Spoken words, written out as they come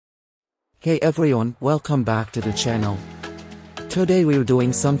Hey everyone, welcome back to the channel. Today we're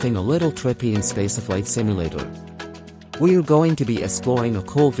doing something a little trippy in Spaceflight Simulator. We're going to be exploring a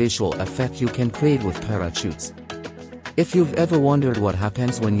cool visual effect you can create with parachutes. If you've ever wondered what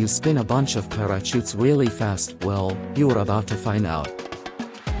happens when you spin a bunch of parachutes really fast, well, you're about to find out.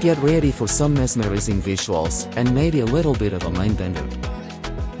 Get ready for some mesmerizing visuals, and maybe a little bit of a mind bender.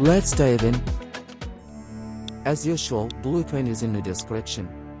 Let's dive in. As usual, blueprint is in the description.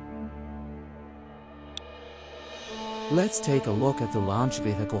 Let's take a look at the launch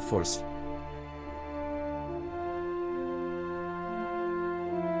vehicle first.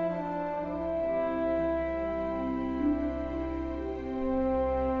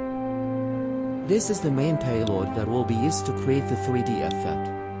 This is the main payload that will be used to create the 3D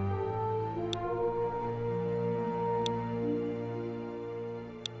effect.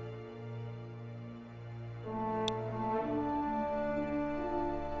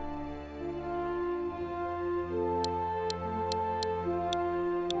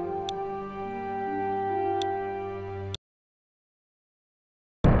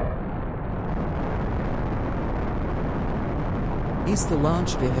 Use the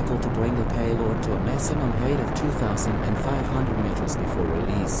launch vehicle to bring the payload to a maximum height of 2,500 meters before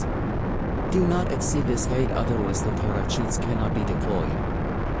release. Do not exceed this height, otherwise the parachutes cannot be deployed.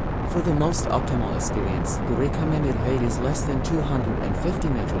 For the most optimal experience, the recommended height is less than 250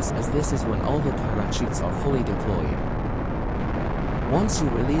 meters, as this is when all the parachutes are fully deployed. Once you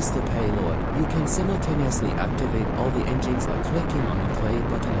release the payload, you can simultaneously activate all the engines by clicking on the play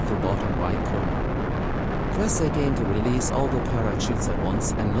button at the bottom right corner. Press again to release all the parachutes at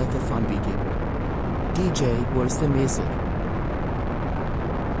once and let the fun begin. DJ, where's the music?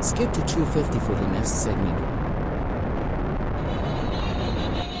 Skip to 250 for the next segment.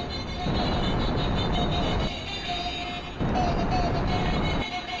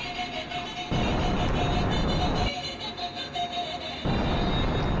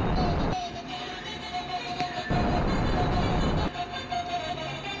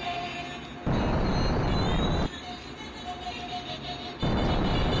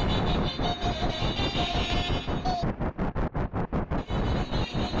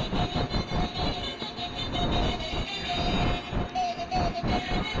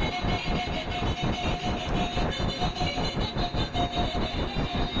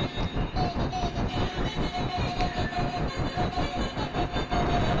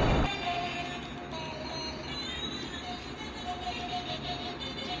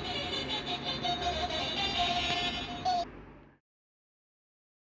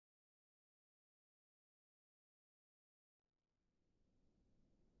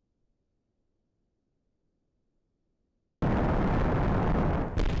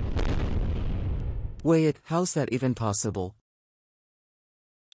 Wait, how's that even possible?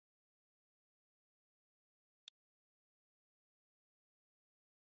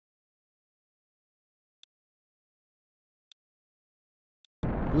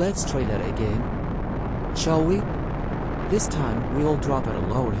 Let's try that again. Shall we? This time, we'll drop at a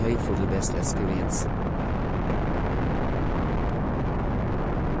lower height for the best experience.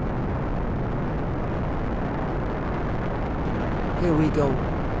 Here we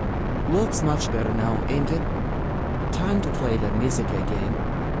go. Looks much better now, ain't it? Time to play that music again.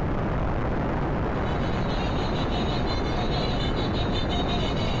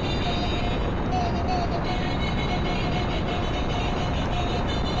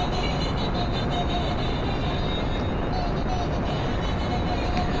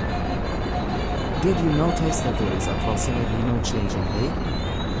 Did you notice that there is approximately no change in height?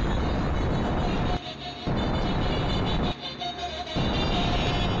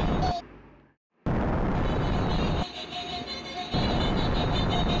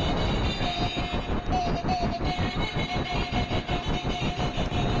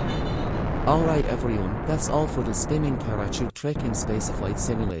 Alright everyone, that's all for the spinning parachute trick in Spaceflight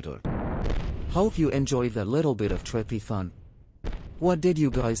Simulator. Hope you enjoyed that little bit of trippy fun. What did you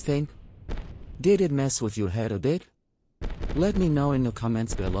guys think? Did it mess with your head a bit? Let me know in the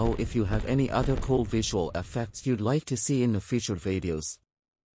comments below if you have any other cool visual effects you'd like to see in the future videos.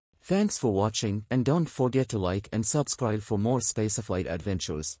 Thanks for watching, and don't forget to like and subscribe for more Spaceflight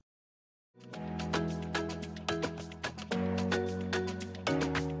adventures.